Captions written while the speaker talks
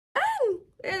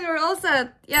And we're all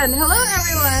set. Yan, hello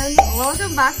everyone!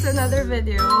 Welcome back to another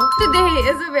video. Today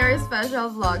is a very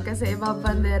special vlog kasi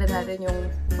ibabandera natin yung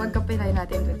pagka-Pinay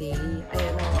natin today.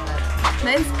 Ayan na naman.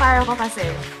 Na-inspire ko kasi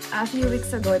a few weeks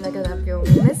ago naganap yung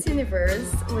Miss Universe,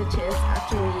 which is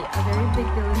actually a very big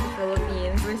deal in the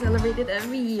Philippines. We celebrate it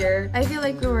every year. I feel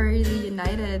like we were really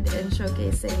united in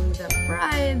showcasing the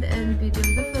pride and beauty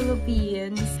of the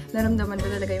Philippines. Naramdaman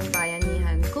ko talaga yung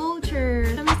bayanihan culture.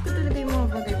 Namiss ko talaga yung mga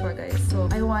bagay-bagay. So,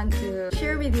 I want to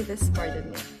share with you this part of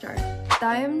me. Char.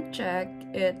 Time check,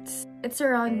 it's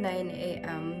around 9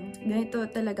 AM. Ganito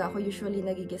talaga ako usually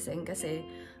nagigising kasi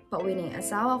pauwi na yung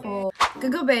asawa ko.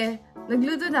 Kagabi,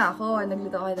 nagluto na ako.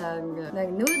 Nagluto ako ng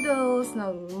noodles,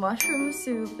 ng mushroom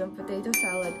soup, ng potato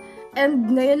salad.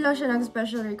 And ngayon lang siya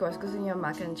nag-special request. Gusto niya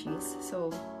mac and cheese.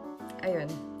 So, ayun.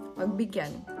 Magbigyan.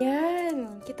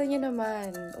 Yan! Kita niyo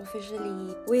naman.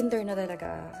 Officially, winter na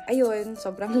talaga. Ayun,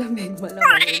 sobrang lamig.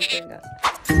 Malamang winter na.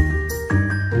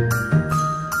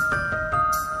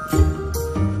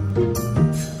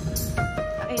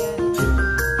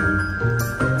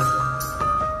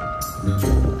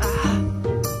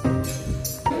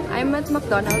 I'm at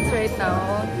McDonald's right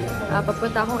now.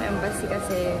 Papunta akong embassy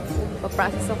kasi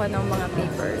paprocess ako ng mga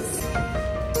papers.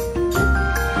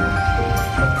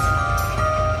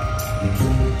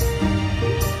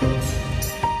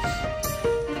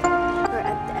 We're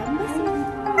at the embassy.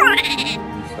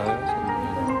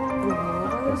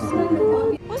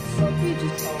 What's up? You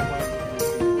just...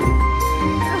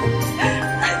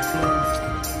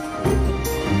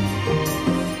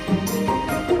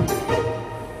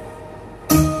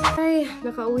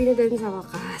 Nakauwi na din sa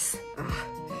wakas.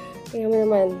 Kaya mo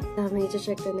naman, dami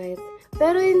i-check tonight.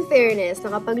 Pero in fairness,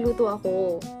 nakapagluto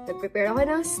ako. Nag-prepare ako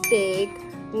ng steak,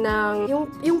 ng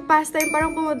yung pasta, yung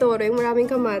parang pomodoro, yung maraming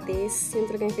kamatis. Yun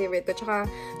talaga yung favorite ko.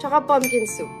 Tsaka pumpkin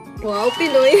soup. Wow,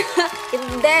 Pinoy!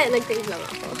 Hindi! Nag-taste lang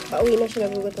ako. Pauwi na siya,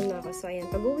 nagugutom na ako. So, ayan,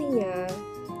 pag-uwi niya,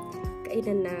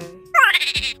 kainan na.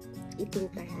 Eating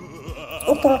time.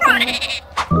 Upo ka!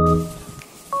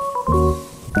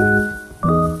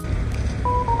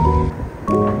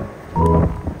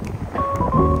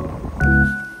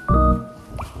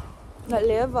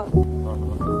 Leva.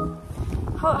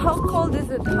 How cold is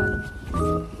it, hon?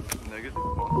 Negative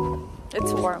 1. It's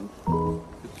warm.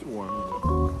 It's warm.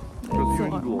 Because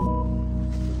you're in glow.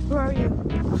 Where are you?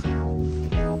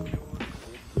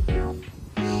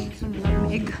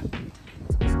 Lamig.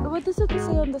 What does it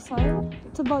say on the sign?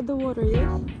 It's about the water,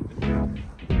 yes?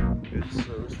 It's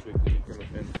restricted. You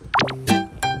cannot enter.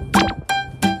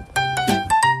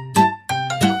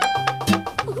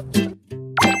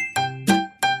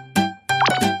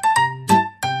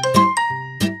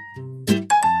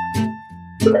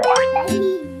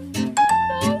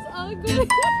 That's ugly.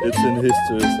 It's in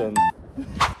history, son.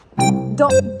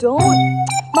 Don't,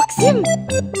 Maxim.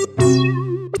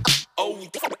 Oh,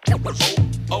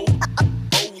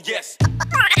 yes.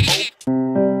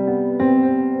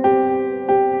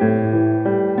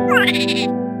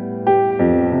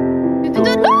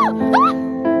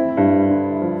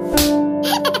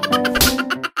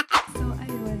 So,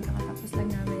 ayun, kakatapos lang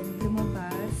namin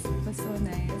lumabas. It was so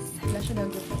nice. Wala siya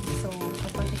nagutom. So,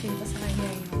 kapatikin ko sa kanya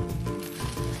yung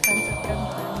pancit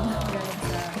canton galing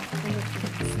sa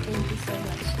Philippines. Thank you so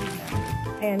much, Lina.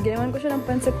 Ayan, ginawan ko siya ng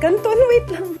pancit canton. Wait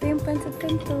lang. Ito yung pancit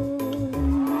canton.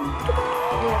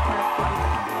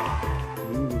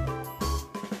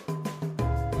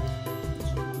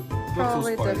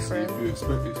 Probably different. You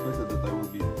expected that I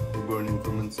would be burning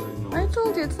from inside. No. I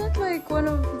told you, it's not like one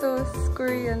of those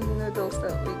Korean noodles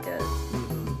that we get.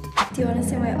 Do you wanna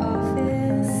see my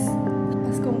office?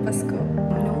 Paskong Pasko.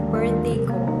 Nung birthday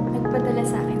ko, nagpadala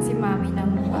sa akin si Mami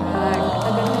ng bag.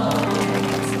 Tagal na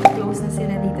so close na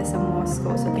sila dito sa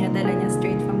Moscow. So pinadala niya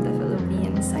straight from the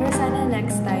Philippines. Pero sana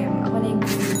next time, ako na yung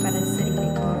bibili para sa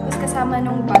sarili ko. Tapos kasama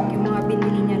nung bag, yung mga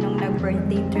binili niya nung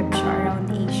nag-birthday trip siya around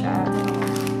Asia.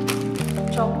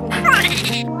 Chocolate.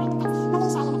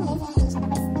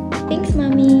 Thanks,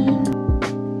 Mommy!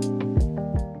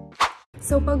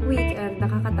 So, pag weekend,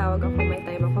 nakakatawag ako, may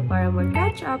time ako para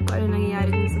mag-catch up kung ano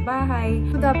nangyayari dun sa bahay.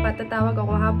 So, dapat tatawag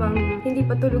ako habang hindi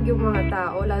pa tulog yung mga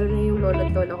tao, lalo na yung lola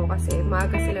at lola ko kasi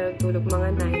maaga sila nagtulog mga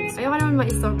 9. Ayoko naman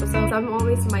ma-istorbo, so I'm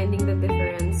always minding the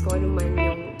difference kung ano man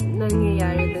yung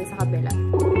nangyayari dun sa kabila.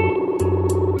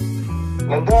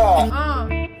 Ganda!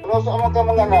 Ano sa mga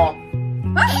mga na?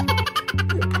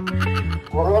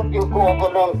 Kurot yung ko ako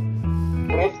ng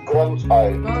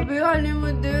great-grandchild. Gabi,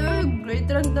 mo din. Great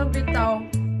run na bitaw.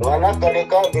 Wala, dali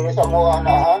ka. Dini sa mga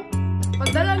anahan.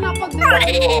 Padala na ako din.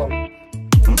 Ayun.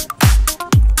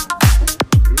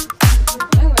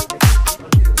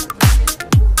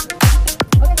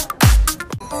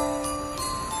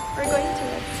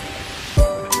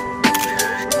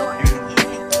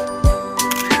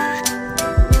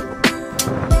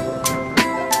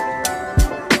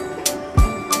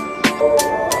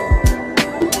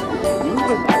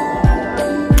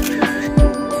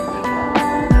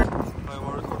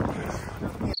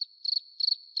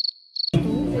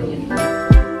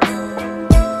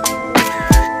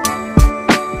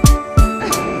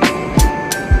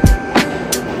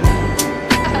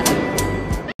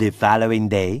 The following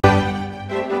day.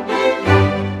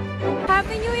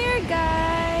 Happy New Year,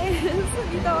 guys!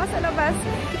 Dito ako sa labas.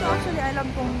 Dito actually alam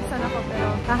kung saan ako, pero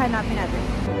hahanapin natin.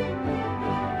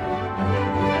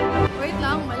 Wait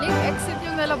lang, maling exit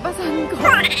yung nalabasan ko.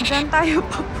 Diyan tayo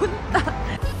papunta.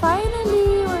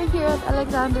 Finally, we're here at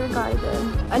Alexander Garden.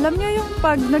 Alam niyo yung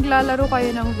pag naglalaro kayo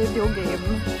ng video game,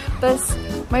 tapos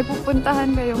may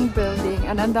pupuntahan kayong building,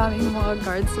 and ang daming mga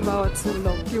guards sa bawat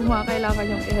sulok. Yung mga kailangan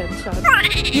yung i-headshot.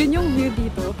 Yun yung view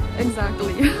dito.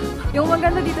 Exactly. Yung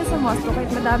maganda dito sa Moscow, kahit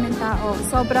madaming tao,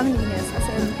 sobrang linis. As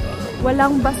in,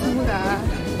 walang basura.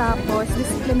 Tapos,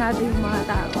 disiplinado yung mga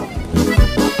tao.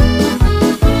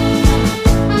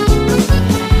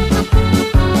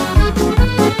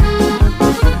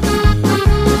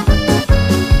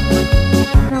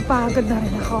 Napagod na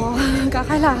rin ako.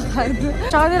 Kakalakad.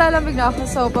 Tsaka nilalamig na ako,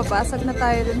 so papasok na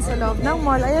tayo dun sa loob ng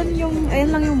mall. Ayan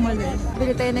lang yung mall eh.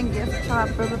 Bili tayo ng gift,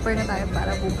 tsaka prepare na tayo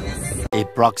para bukas.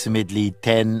 Approximately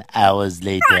 10 hours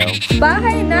later.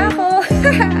 Bahay na ako!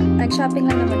 Nag-shopping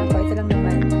lang naman ako. Ito lang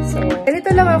naman. So, ganito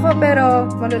lang ako pero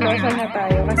malulosal na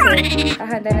tayo kasi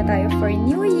hahanda na tayo for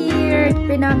New Year.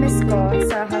 Pinamis ko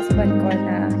sa husband ko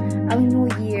na ang New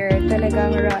Year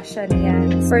talagang Russian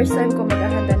yan. First time ko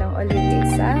maghahanda ng holiday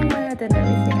salad and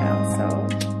everything else. So,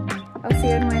 I'll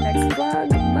see you in my next vlog.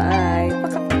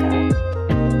 Bye!